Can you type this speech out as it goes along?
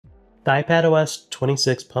The iPadOS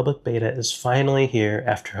 26 public beta is finally here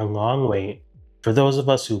after a long wait for those of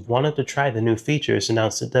us who wanted to try the new features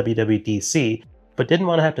announced at WWDC but didn't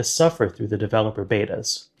want to have to suffer through the developer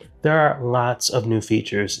betas. There are lots of new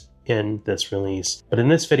features in this release, but in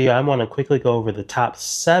this video I want to quickly go over the top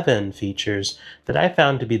 7 features that I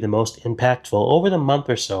found to be the most impactful over the month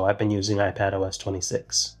or so I've been using iPadOS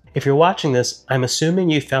 26. If you're watching this, I'm assuming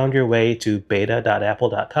you found your way to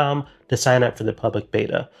beta.apple.com to sign up for the public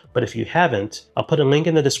beta, but if you haven't, I'll put a link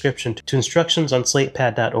in the description to instructions on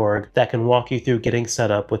slatepad.org that can walk you through getting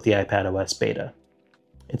set up with the iPadOS beta.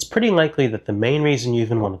 It's pretty likely that the main reason you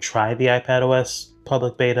even want to try the iPadOS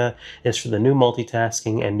public beta is for the new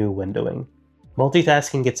multitasking and new windowing.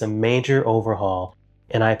 Multitasking gets a major overhaul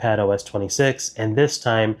in iPadOS 26, and this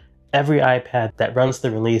time, every iPad that runs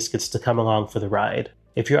the release gets to come along for the ride.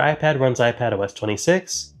 If your iPad runs iPadOS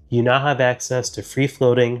 26, you now have access to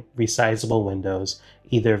free-floating, resizable windows,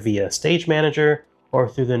 either via Stage Manager or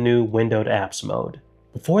through the new Windowed Apps mode.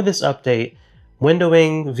 Before this update,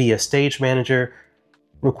 windowing via Stage Manager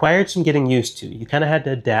required some getting used to. You kind of had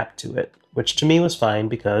to adapt to it, which to me was fine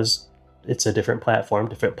because it's a different platform.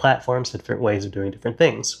 Different platforms have different ways of doing different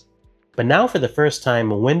things. But now for the first time,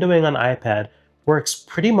 windowing on iPad works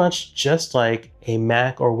pretty much just like a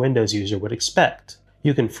Mac or Windows user would expect.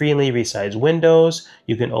 You can freely resize windows,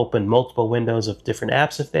 you can open multiple windows of different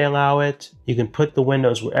apps if they allow it, you can put the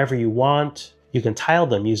windows wherever you want, you can tile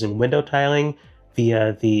them using window tiling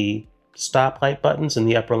via the stoplight buttons in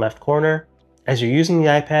the upper left corner. As you're using the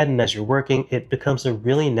iPad and as you're working, it becomes a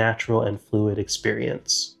really natural and fluid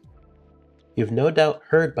experience. You've no doubt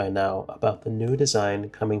heard by now about the new design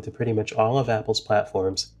coming to pretty much all of Apple's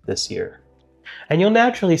platforms this year. And you'll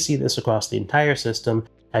naturally see this across the entire system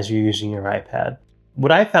as you're using your iPad.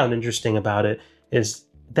 What I found interesting about it is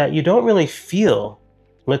that you don't really feel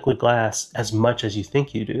liquid glass as much as you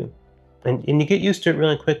think you do, and you get used to it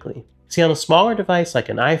really quickly. See, on a smaller device like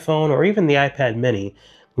an iPhone or even the iPad mini,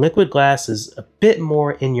 liquid glass is a bit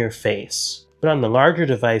more in your face. But on the larger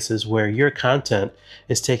devices where your content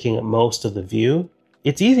is taking up most of the view,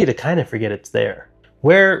 it's easy to kind of forget it's there.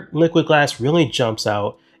 Where liquid glass really jumps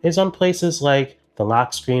out is on places like the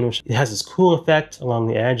lock screen, which has this cool effect along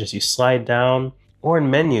the edge as you slide down, or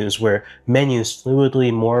in menus where menus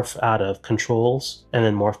fluidly morph out of controls and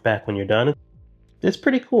then morph back when you're done. It's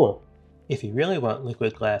pretty cool. If you really want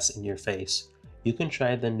liquid glass in your face, you can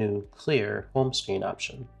try the new clear home screen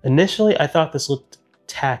option. Initially, I thought this looked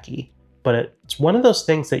tacky, but it's one of those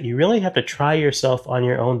things that you really have to try yourself on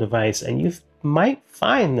your own device, and you might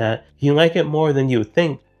find that you like it more than you would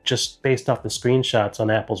think just based off the screenshots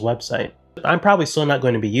on Apple's website. I'm probably still not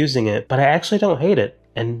going to be using it, but I actually don't hate it,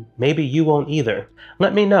 and maybe you won't either.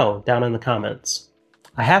 Let me know down in the comments.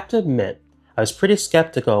 I have to admit, I was pretty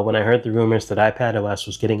skeptical when I heard the rumors that iPadOS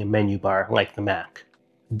was getting a menu bar like the Mac.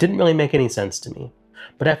 It didn't really make any sense to me.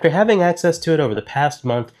 But after having access to it over the past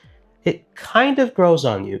month, it kind of grows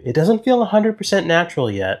on you. It doesn't feel 100%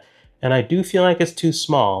 natural yet, and I do feel like it's too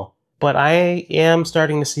small, but I am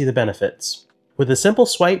starting to see the benefits. With a simple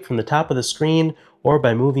swipe from the top of the screen, or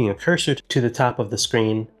by moving a cursor to the top of the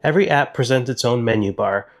screen, every app presents its own menu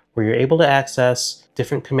bar, where you're able to access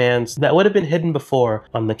different commands that would have been hidden before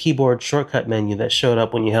on the keyboard shortcut menu that showed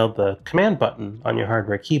up when you held the command button on your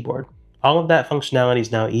hardware keyboard. All of that functionality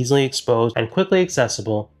is now easily exposed and quickly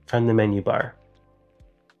accessible from the menu bar.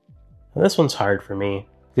 Now, this one's hard for me,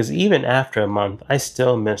 because even after a month, I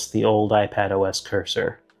still miss the old iPadOS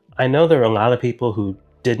cursor. I know there are a lot of people who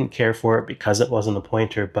didn't care for it because it wasn't a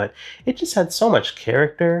pointer, but it just had so much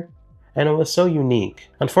character, and it was so unique.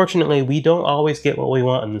 Unfortunately, we don't always get what we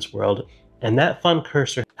want in this world, and that fun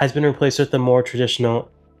cursor has been replaced with a more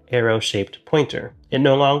traditional arrow-shaped pointer. It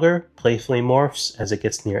no longer playfully morphs as it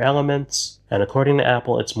gets near elements, and according to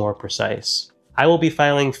Apple, it's more precise. I will be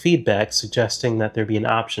filing feedback suggesting that there be an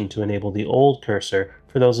option to enable the old cursor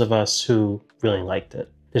for those of us who really liked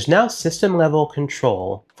it. There's now system-level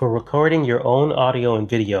control for recording your own audio and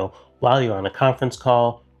video while you're on a conference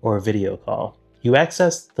call or a video call. You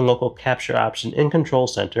access the local capture option in Control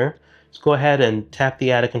Center, so go ahead and tap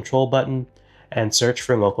the Add a Control button and search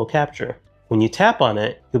for local capture. When you tap on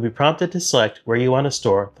it, you'll be prompted to select where you want to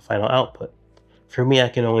store the final output. For me, I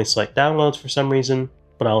can only select downloads for some reason,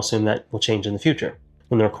 but I'll assume that will change in the future.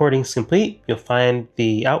 When the recording is complete, you'll find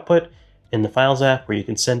the output in the Files app where you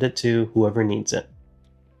can send it to whoever needs it.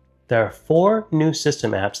 There are 4 new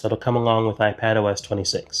system apps that'll come along with iPadOS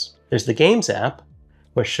 26. There's the Games app,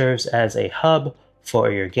 which serves as a hub for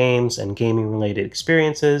your games and gaming-related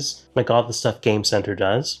experiences, like all the stuff Game Center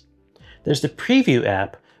does. There's the Preview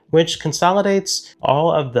app, which consolidates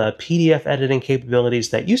all of the PDF editing capabilities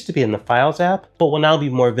that used to be in the Files app, but will now be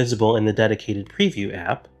more visible in the dedicated Preview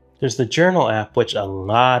app. There's the Journal app, which a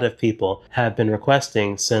lot of people have been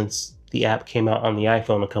requesting since the app came out on the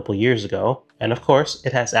iPhone a couple years ago. And of course,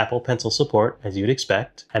 it has Apple Pencil support, as you'd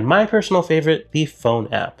expect. And my personal favorite, the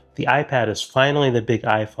Phone app. The iPad is finally the big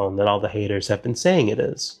iPhone that all the haters have been saying it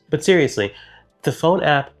is. But seriously, the Phone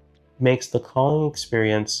app makes the calling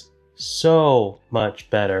experience so much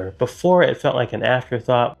better. Before, it felt like an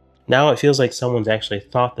afterthought. Now it feels like someone's actually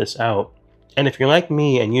thought this out. And if you're like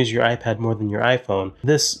me and use your iPad more than your iPhone,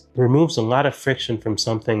 this removes a lot of friction from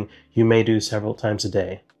something you may do several times a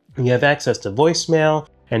day. You have access to voicemail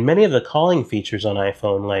and many of the calling features on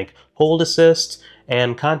iPhone like Hold Assist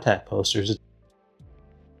and Contact Posters.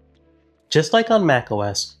 Just like on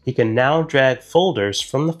macOS, you can now drag folders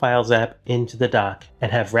from the Files app into the dock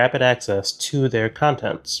and have rapid access to their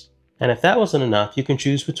contents. And if that wasn't enough, you can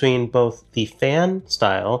choose between both the fan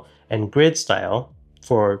style and grid style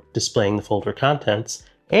for displaying the folder contents,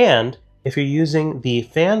 and if you're using the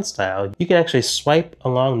fan style, you can actually swipe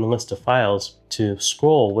along the list of files to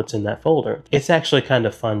scroll what's in that folder. It's actually kind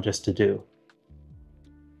of fun just to do.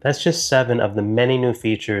 That's just 7 of the many new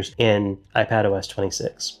features in iPadOS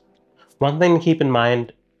 26. One thing to keep in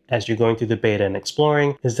mind as you're going through the beta and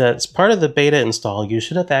exploring is that as part of the beta install, you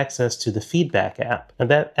should have access to the Feedback app. And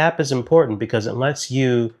that app is important because it lets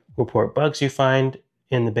you report bugs you find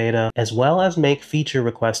in the beta, as well as make feature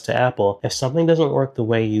requests to Apple if something doesn't work the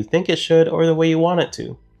way you think it should or the way you want it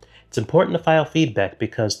to. It's important to file feedback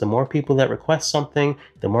because the more people that request something,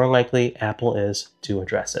 the more likely Apple is to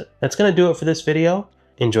address it. That's going to do it for this video.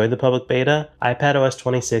 Enjoy the public beta. iPadOS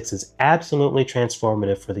 26 is absolutely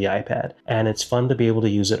transformative for the iPad, and it's fun to be able to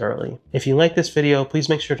use it early. If you like this video, please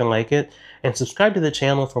make sure to like it and subscribe to the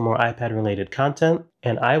channel for more iPad-related content,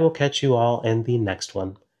 and I will catch you all in the next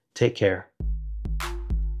one. Take care.